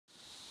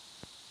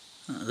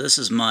This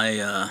is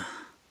my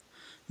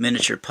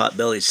miniature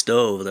potbelly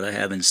stove that I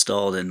have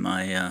installed in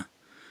my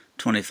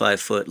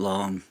 25-foot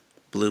long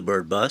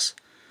Bluebird bus.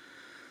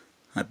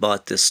 I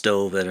bought this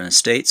stove at an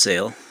estate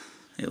sale.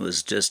 It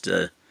was just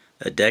a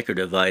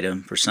decorative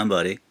item for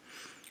somebody.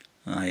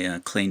 I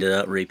cleaned it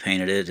up,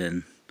 repainted it,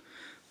 and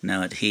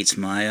now it heats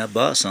my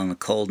bus on the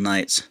cold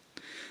nights.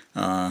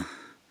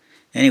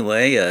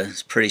 Anyway,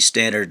 it's a pretty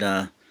standard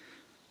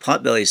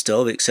potbelly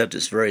stove, except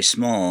it's very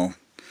small.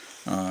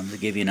 To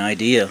give you an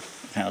idea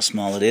of how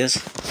small it is,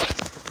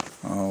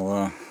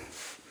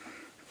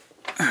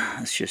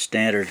 that's your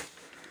standard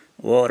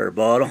water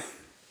bottle.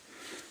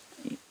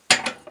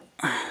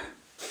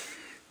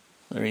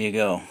 There you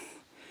go.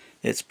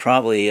 It's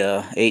probably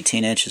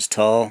 18 inches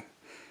tall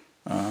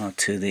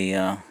to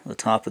the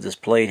top of this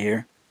plate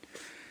here.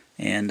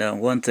 And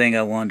one thing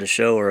I wanted to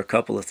show, or a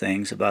couple of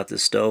things about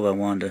this stove I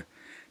wanted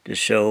to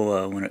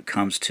show when it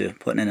comes to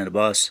putting it in a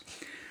bus.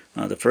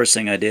 The first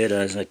thing I did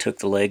is I took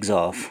the legs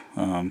off.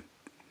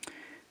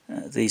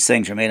 These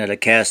things are made out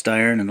of cast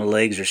iron, and the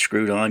legs are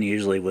screwed on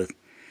usually with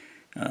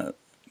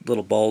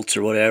little bolts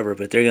or whatever,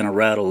 but they're going to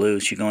rattle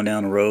loose. You're going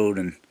down the road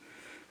and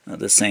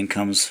this thing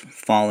comes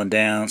falling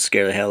down,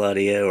 scare the hell out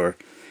of you, or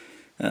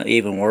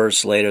even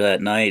worse, later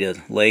that night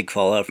a leg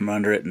fall out from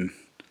under it and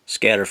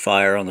scatter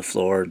fire on the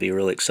floor. It'd be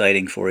really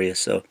exciting for you,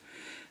 so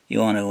you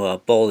want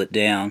to bolt it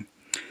down.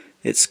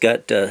 It's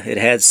got it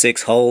had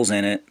 6 holes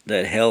in it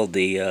that held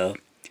the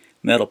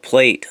metal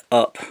plate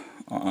up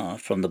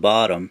from the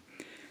bottom.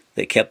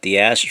 They kept the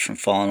ashes from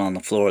falling on the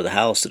floor of the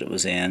house that it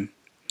was in.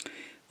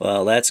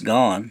 Well, that's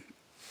gone.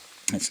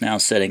 It's now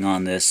sitting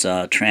on this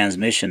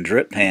transmission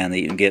drip pan that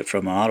you can get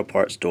from an auto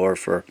parts store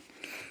for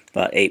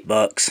about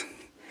 $8.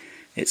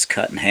 It's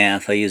cut in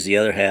half. I use the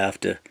other half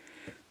to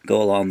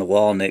go along the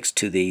wall next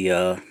to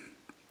the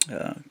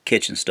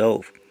kitchen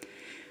stove.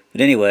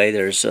 But anyway,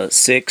 there's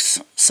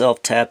 6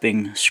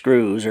 self-tapping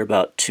screws. They're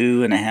about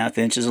 2.5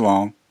 inches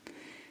long.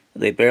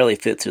 They barely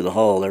fit through the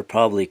hole. They're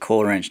probably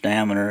 1/4 inch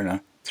diameter and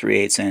a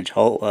 3/8 inch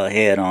hole,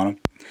 head on them.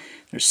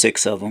 There's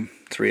 6 of them,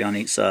 3 on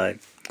each side.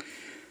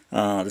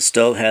 The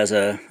stove has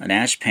an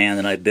ash pan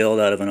that I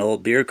built out of an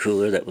old beer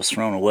cooler that was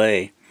thrown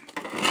away.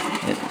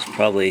 It was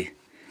probably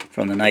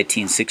from the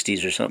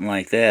 1960s or something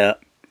like that.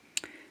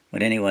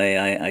 But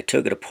anyway, I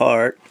took it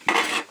apart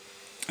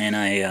and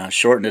I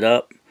shortened it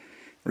up,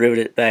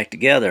 riveted it back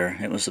together.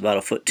 It was about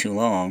 1 foot too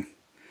long.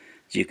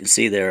 As you can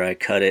see there, I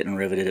cut it and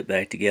riveted it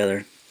back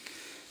together.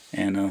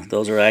 And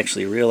those are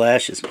actually real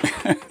ashes.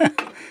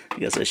 I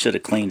guess I should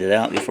have cleaned it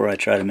out before I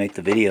try to make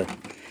the video.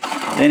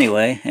 But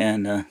anyway,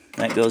 and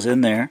that goes in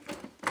there.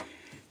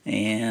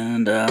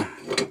 And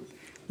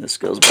this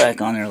goes back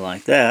on there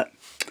like that.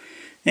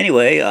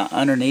 Anyway,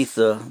 underneath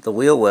the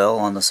wheel well,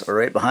 or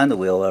right behind the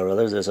wheel well,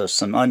 rather, there's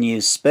some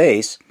unused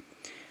space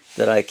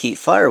that I keep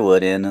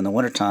firewood in. In the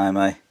wintertime,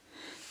 I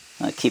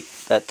keep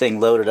that thing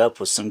loaded up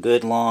with some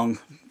good long,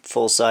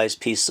 full-size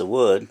pieces of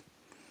wood,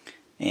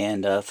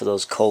 and for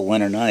those cold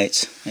winter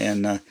nights.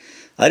 And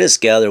I just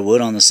gather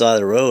wood on the side of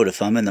the road.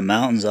 If I'm in the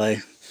mountains,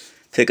 I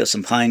pick up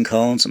some pine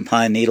cones, some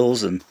pine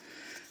needles, and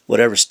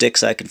whatever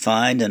sticks I can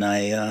find, and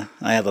I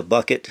have a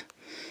bucket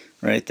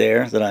right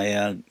there that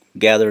I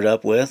gather it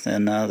up with,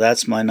 and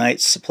that's my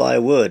night's supply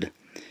of wood.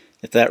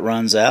 If that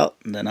runs out,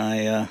 then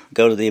I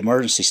go to the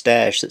emergency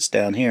stash that's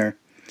down here,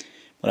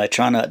 but I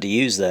try not to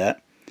use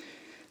that.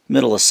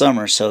 Middle of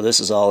summer, so this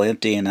is all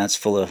empty, and that's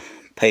full of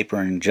paper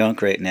and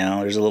junk right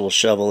now. There's a little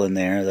shovel in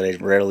there that I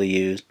rarely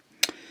use.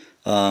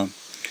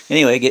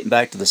 Anyway, getting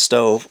back to the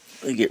stove,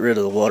 get rid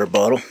of the water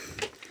bottle.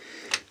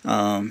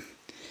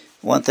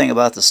 One thing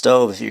about the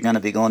stove, if you're going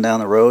to be going down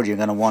the road, you're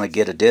going to want to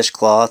get a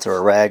dishcloth or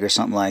a rag or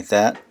something like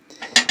that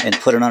and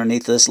put it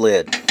underneath this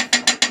lid,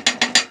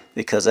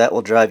 because that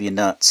will drive you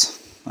nuts.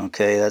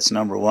 Okay, that's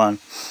number one.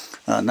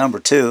 Number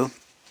two,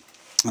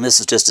 and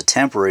this is just a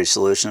temporary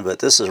solution, but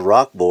this is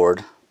rock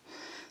board.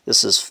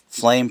 This is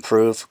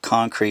flame-proof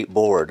concrete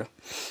board.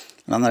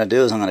 What I'm going to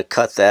do is I'm going to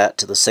cut that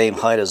to the same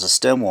height as the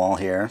stem wall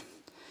here,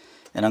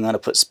 and I'm going to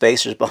put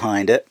spacers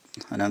behind it,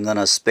 and I'm going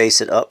to space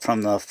it up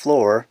from the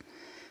floor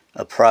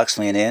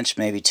approximately 1 inch,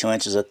 maybe 2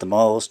 inches at the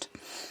most.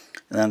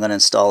 And then I'm going to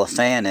install a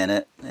fan in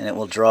it, and it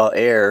will draw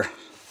air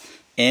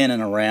in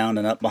and around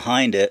and up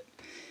behind it,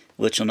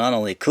 which will not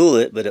only cool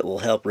it, but it will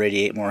help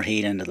radiate more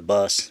heat into the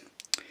bus.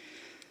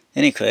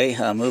 Anyway,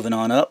 moving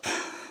on up,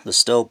 the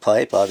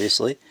stovepipe,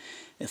 obviously,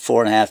 at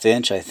 4.5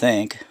 inch, I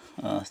think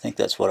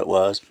that's what it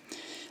was.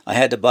 I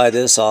had to buy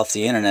this off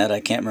the internet. I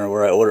can't remember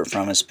where I ordered it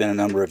from. It's been a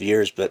number of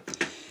years,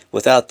 but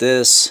without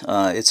this,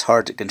 it's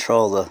hard to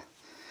control the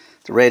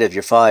rate of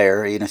your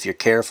fire. Even if you're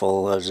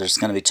careful, there's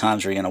going to be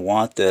times where you're going to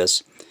want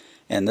this,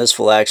 and this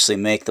will actually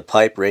make the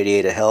pipe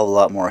radiate a hell of a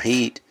lot more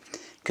heat,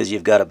 because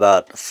you've got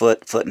about a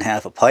foot and a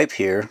half of pipe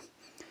here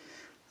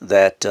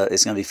that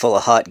is going to be full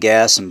of hot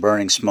gas and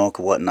burning smoke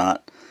and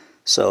whatnot.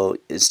 So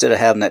instead of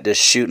having that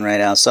just shooting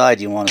right outside,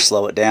 you want to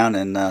slow it down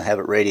and have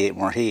it radiate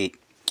more heat.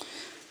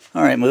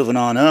 Alright, moving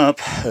on up,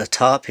 the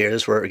top here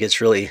is where it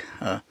gets really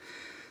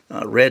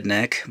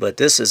redneck, but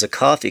this is a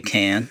coffee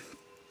can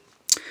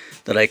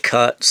that I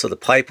cut so the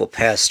pipe will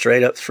pass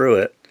straight up through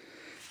it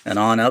and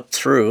on up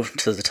through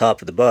to the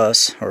top of the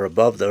bus or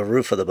above the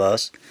roof of the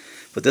bus.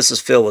 But this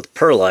is filled with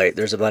perlite.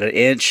 There's about an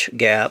inch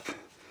gap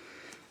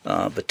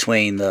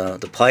between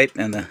the pipe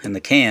and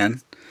the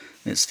can.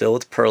 It's filled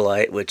with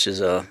perlite, which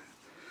is a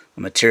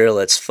material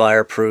that's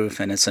fireproof,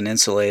 and it's an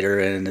insulator,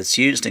 and it's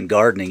used in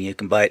gardening. You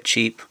can buy it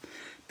cheap,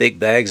 big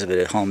bags of it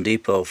at Home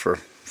Depot for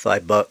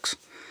 $5.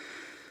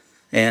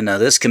 And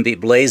this can be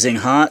blazing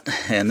hot,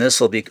 and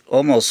this will be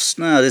almost,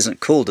 no, it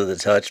isn't cool to the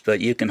touch, but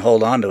you can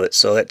hold on to it,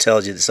 so that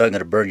tells you it's not going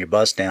to burn your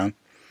bus down.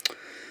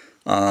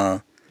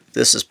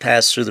 This is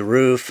passed through the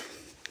roof,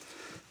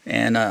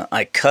 and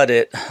I cut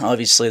it.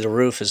 Obviously the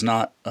roof is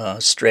not a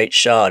straight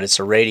shot, it's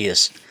a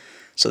radius.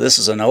 So this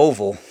is an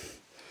oval,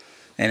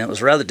 and it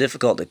was rather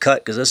difficult to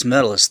cut because this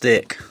metal is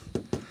thick.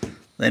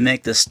 They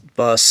make this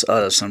bus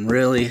out of some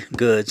really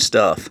good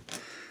stuff.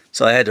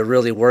 So I had to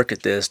really work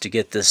at this to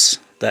get this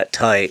that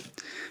tight.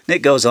 And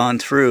it goes on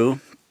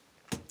through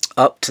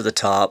up to the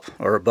top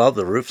or above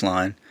the roof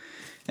line,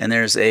 and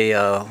there's a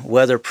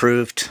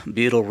weatherproofed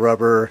butyl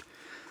rubber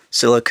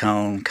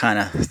silicone kind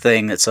of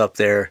thing that's up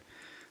there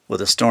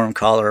with a storm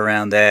collar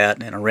around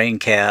that and a rain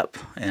cap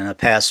and a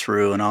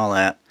pass-through and all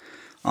that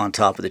on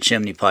top of the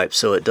chimney pipe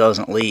so it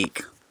doesn't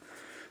leak.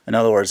 In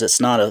other words, it's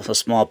not a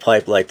small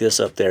pipe like this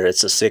up there.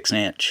 It's a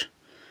 6-inch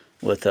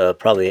with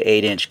probably an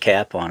 8-inch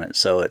cap on it,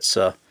 so it's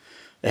a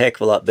heck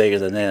of a lot bigger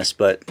than this.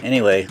 But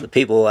anyway, the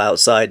people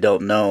outside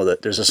don't know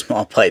that there's a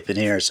small pipe in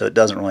here, so it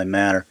doesn't really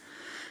matter.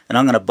 And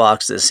I'm going to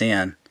box this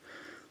in.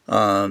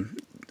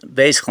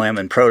 Basically, I'm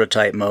in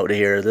prototype mode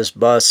here. This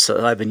bus,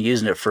 I've been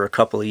using it for a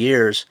couple of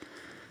years,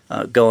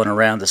 going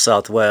around the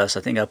Southwest. I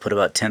think I put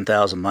about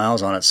 10,000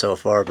 miles on it so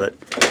far, but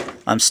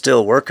I'm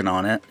still working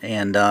on it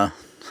and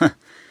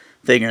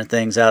figuring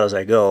things out as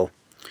I go.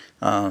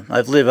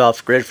 I've lived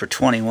off-grid for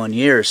 21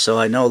 years, so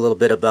I know a little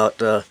bit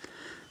about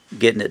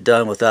getting it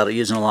done without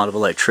using a lot of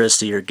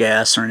electricity or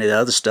gas or any of the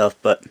other stuff.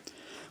 But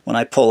when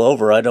I pull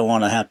over, I don't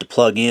want to have to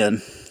plug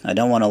in. I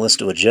don't want to listen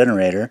to a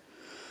generator.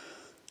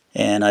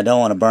 And I don't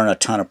want to burn a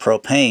ton of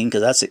propane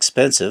because that's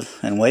expensive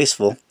and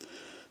wasteful.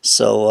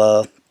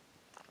 So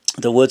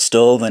the wood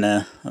stove and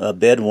a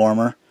bed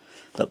warmer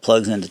that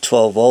plugs into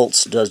 12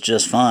 volts does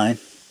just fine.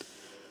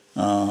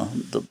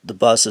 The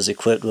bus is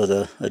equipped with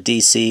a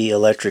DC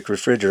electric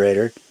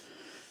refrigerator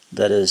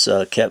that is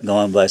kept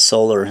going by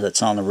solar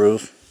that's on the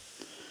roof.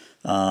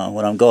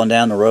 When I'm going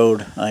down the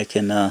road, I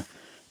can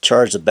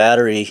charge the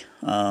battery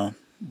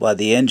by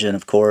the engine,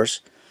 of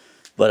course.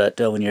 But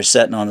when you're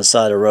sitting on the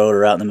side of the road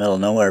or out in the middle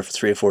of nowhere for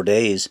 3 or 4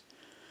 days,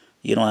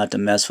 you don't have to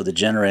mess with the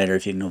generator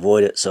if you can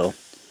avoid it. So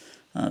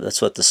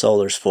that's what the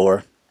solar's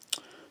for.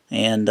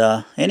 And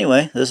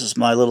anyway, this is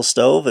my little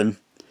stove, and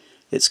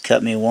it's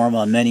kept me warm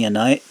on many a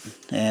night,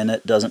 and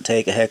it doesn't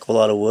take a heck of a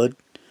lot of wood.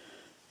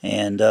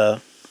 And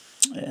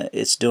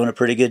it's doing a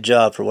pretty good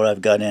job for what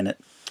I've got in it.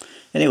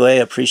 Anyway,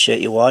 I appreciate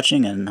you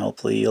watching, and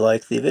hopefully you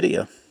like the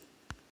video.